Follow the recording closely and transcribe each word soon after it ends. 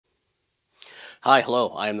Hi, hello,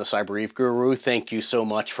 I am the Cyber Guru. Thank you so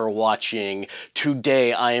much for watching.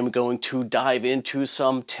 Today I am going to dive into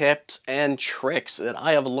some tips and tricks that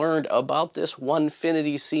I have learned about this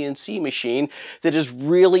Onefinity CNC machine that has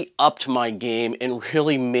really upped my game and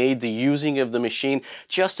really made the using of the machine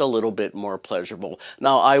just a little bit more pleasurable.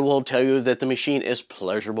 Now, I will tell you that the machine is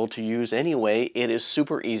pleasurable to use anyway. It is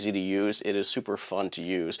super easy to use. It is super fun to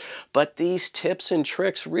use. But these tips and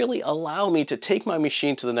tricks really allow me to take my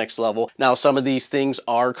machine to the next level. Now, some of these things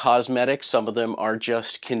are cosmetic, some of them are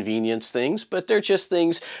just convenience things, but they're just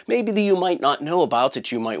things maybe that you might not know about that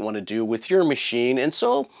you might want to do with your machine. And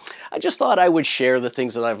so I just thought I would share the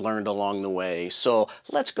things that I've learned along the way. So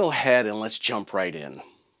let's go ahead and let's jump right in.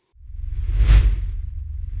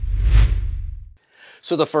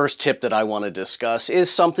 So the first tip that I want to discuss is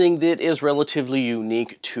something that is relatively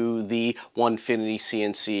unique to the Onefinity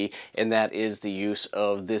CNC, and that is the use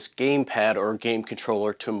of this gamepad or game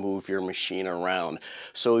controller to move your machine around.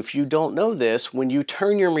 So if you don't know this, when you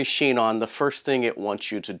turn your machine on, the first thing it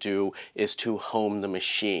wants you to do is to home the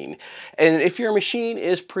machine. And if your machine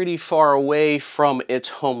is pretty far away from its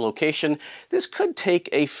home location, this could take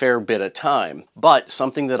a fair bit of time. But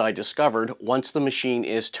something that I discovered, once the machine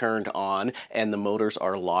is turned on and the motors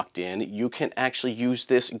are locked in, you can actually use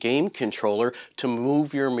this game controller to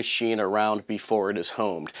move your machine around before it is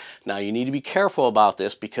homed. Now, you need to be careful about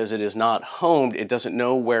this because it is not homed. It doesn't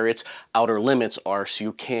know where its outer limits are, so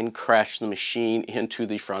you can crash the machine into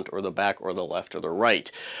the front or the back or the left or the right.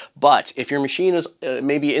 But if your machine is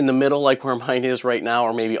maybe in the middle, like where mine is right now,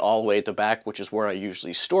 or maybe all the way at the back, which is where I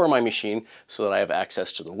usually store my machine so that I have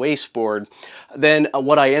access to the wasteboard, then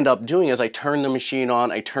what I end up doing is I turn the machine on,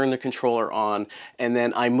 I turn the controller on, and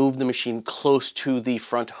then I move the machine close to the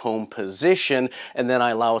front home position, and then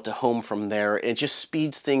I allow it to home from there. It just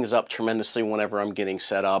speeds things up tremendously whenever I'm getting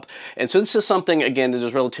set up. And so this is something, again, that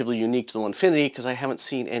is relatively unique to the Onefinity because I haven't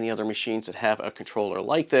seen any other machines that have a controller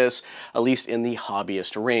like this, at least in the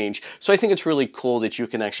hobbyist range. So I think it's really cool that you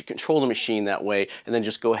can actually control the machine that way and then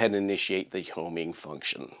just go ahead and initiate the homing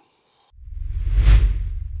function.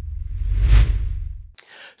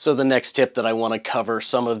 So the next tip that I want to cover,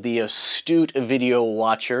 some of the astute video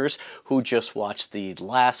watchers who just watched the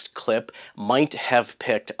last clip might have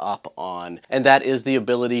picked up on, and that is the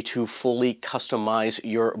ability to fully customize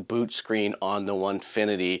your boot screen on the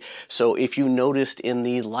Onefinity. So if you noticed in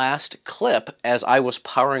the last clip, as I was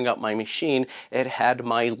powering up my machine, it had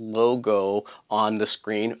my logo on the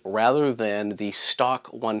screen rather than the stock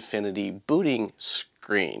Onefinity booting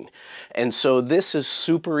screen. And so this is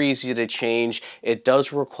super easy to change. It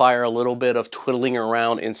does require a little bit of twiddling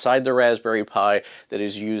around inside the Raspberry Pi that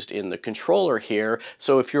is used in the controller here.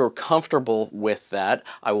 So if you're comfortable with that,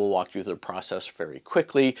 I will walk you through the process very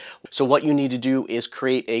quickly. So what you need to do is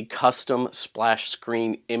create a custom splash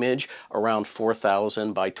screen image around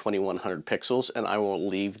 4000 by 2100 pixels, and I will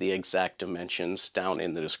leave the exact dimensions down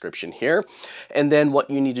in the description here. And then what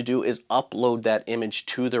you need to do is upload that image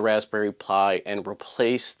to the Raspberry Pi and replace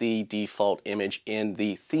the default image in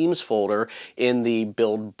the themes folder in the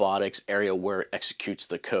buildbotics area where it executes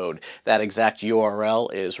the code. That exact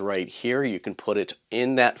URL is right here. You can put it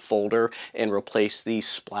in that folder and replace the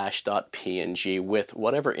splash.png with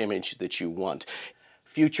whatever image that you want.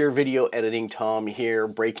 Future video editing Tom here,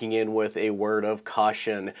 breaking in with a word of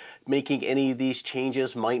caution. Making any of these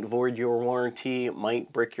changes might void your warranty,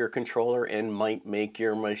 might brick your controller, and might make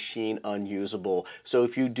your machine unusable. So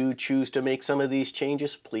if you do choose to make some of these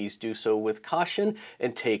changes, please do so with caution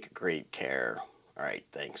and take great care. All right,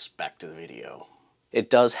 thanks. Back to the video. It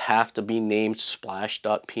does have to be named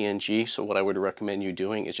splash.png, so what I would recommend you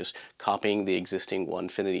doing is just copying the existing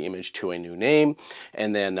Onefinity image to a new name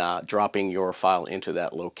and then dropping your file into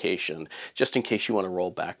that location, just in case you want to roll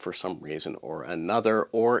back for some reason or another,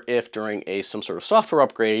 or if during some sort of software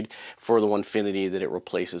upgrade for the Onefinity that it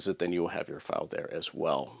replaces it, then you will have your file there as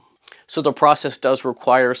well. So the process does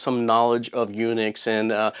require some knowledge of Unix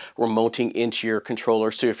and remoting into your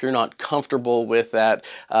controller. So if you're not comfortable with that,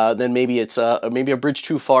 then maybe it's maybe a bridge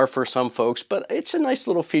too far for some folks, but it's a nice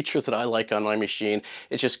little feature that I like on my machine.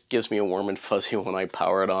 It just gives me a warm and fuzzy when I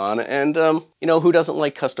power it on. And you know, who doesn't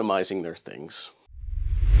like customizing their things?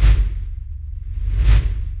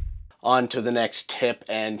 On to the next tip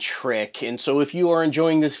and trick. And so if you are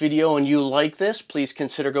enjoying this video and you like this, please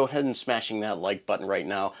consider go ahead and smashing that like button right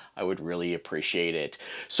now. I would really appreciate it.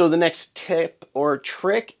 So the next tip or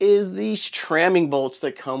trick is these tramming bolts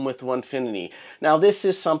that come with Onefinity. Now this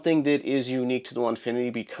is something that is unique to the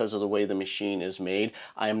Onefinity because of the way the machine is made.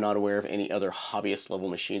 I am not aware of any other hobbyist level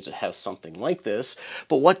machines that have something like this.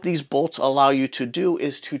 But what these bolts allow you to do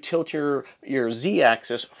is to tilt your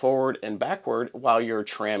Z-axis forward and backward while you're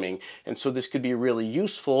tramming. And so this could be really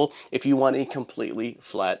useful if you want a completely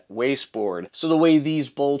flat wasteboard. So the way these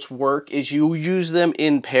bolts work is you use them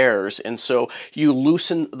in pairs. And so you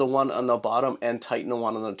loosen the one on the bottom and tighten the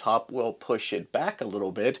one on the top will push it back a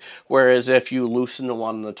little bit. Whereas if you loosen the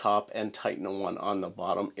one on the top and tighten the one on the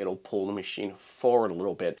bottom, it'll pull the machine forward a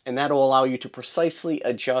little bit. And that'll allow you to precisely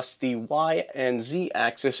adjust the Y and Z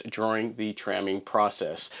axis during the tramming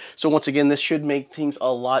process. So once again, this should make things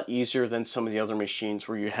a lot easier than some of the other machines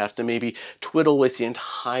where you have to maybe twiddle with the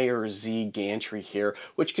entire Z gantry here,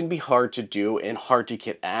 which can be hard to do and hard to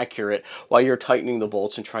get accurate while you're tightening the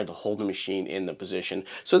bolts and trying to hold the machine in the position.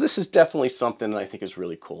 So this is definitely something that I think is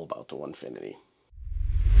really cool about the Onefinity.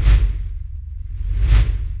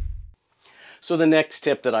 So the next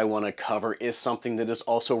tip that I want to cover is something that is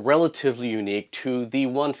also relatively unique to the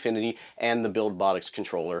Onefinity and the BuildBotics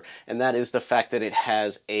controller, and that is the fact that it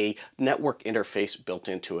has a network interface built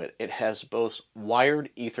into it. It has both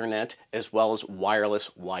wired Ethernet as well as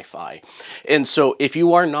wireless Wi-Fi. And so if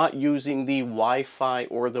you are not using the Wi-Fi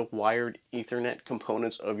or the wired Ethernet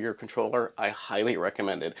components of your controller, I highly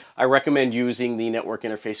recommend it. I recommend using the network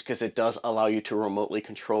interface because it does allow you to remotely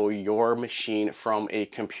control your machine from a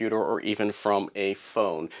computer or even from a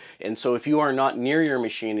phone. And so if you are not near your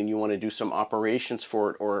machine and you want to do some operations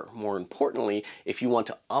for it, or more importantly, if you want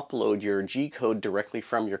to upload your G-code directly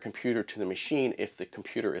from your computer to the machine, if the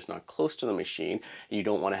computer is not close to the machine, and you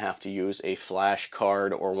don't want to have to use a flash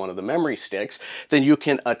card or one of the memory sticks, then you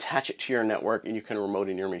can attach it to your network and you can remote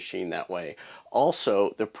in your machine that way.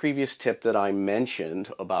 Also, the previous tip that I mentioned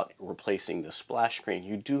about replacing the splash screen,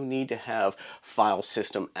 you do need to have file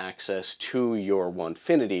system access to your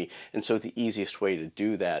Onefinity, and so the easiest way to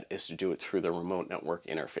do that is to do it through the remote network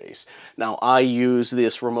interface. Now, I use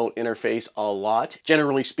this remote interface a lot.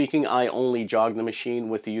 Generally speaking, I only jog the machine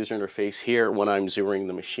with the user interface here when I'm zeroing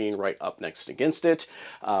the machine right up next against it.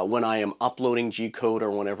 When I am uploading G-code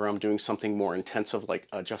or whenever I'm doing something more intensive like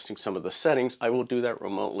adjusting some of the settings, I will do that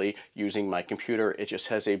remotely using my computer. It just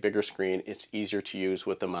has a bigger screen. It's easier to use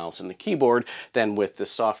with the mouse and the keyboard than with the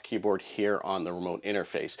soft keyboard here on the remote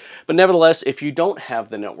interface. But nevertheless, if you don't have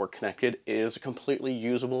the network connected, it is a completely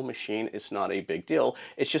usable machine. It's not a big deal.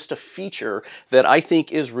 It's just a feature that I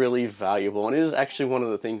think is really valuable, and it is actually one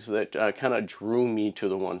of the things that kind of drew me to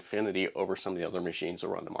the Onefinity over some of the other machines that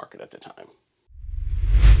were on the market at the time.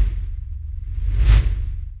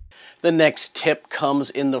 The next tip comes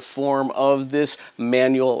in the form of this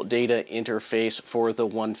manual data interface for the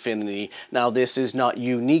Onefinity. Now, this is not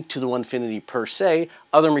unique to the Onefinity per se.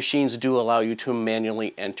 Other machines do allow you to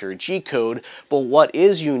manually enter G-code, but what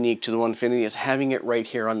is unique to the Onefinity is having it right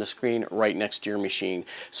here on the screen right next to your machine.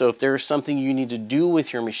 So if there's something you need to do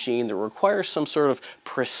with your machine that requires some sort of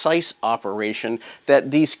precise operation that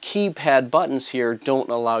these keypad buttons here don't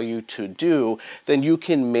allow you to do, then you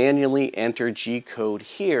can manually enter G-code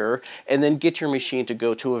here and then get your machine to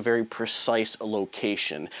go to a very precise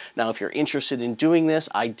location. Now, if you're interested in doing this,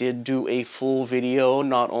 I did do a full video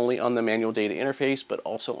not only on the manual data interface, but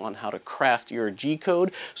also on how to craft your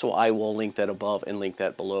G-code. So I will link that above and link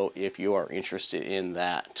that below if you are interested in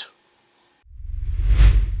that.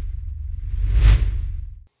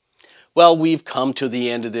 Well, we've come to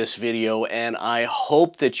the end of this video, and I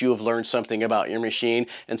hope that you have learned something about your machine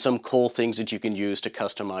and some cool things that you can use to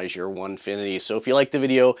customize your Onefinity. So if you liked the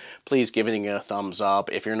video, please give it a thumbs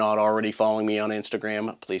up. If you're not already following me on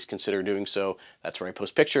Instagram, please consider doing so. That's where I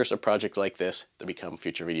post pictures of projects like this that become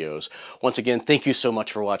future videos. Once again, thank you so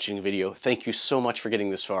much for watching the video. Thank you so much for getting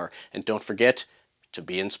this far, and don't forget to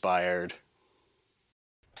be inspired.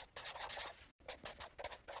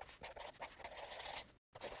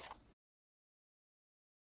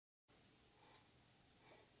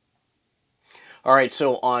 Alright,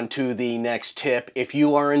 so on to the next tip. If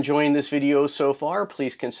you are enjoying this video so far,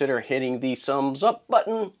 please consider hitting the thumbs up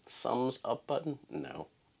button. Thumbs up button? No.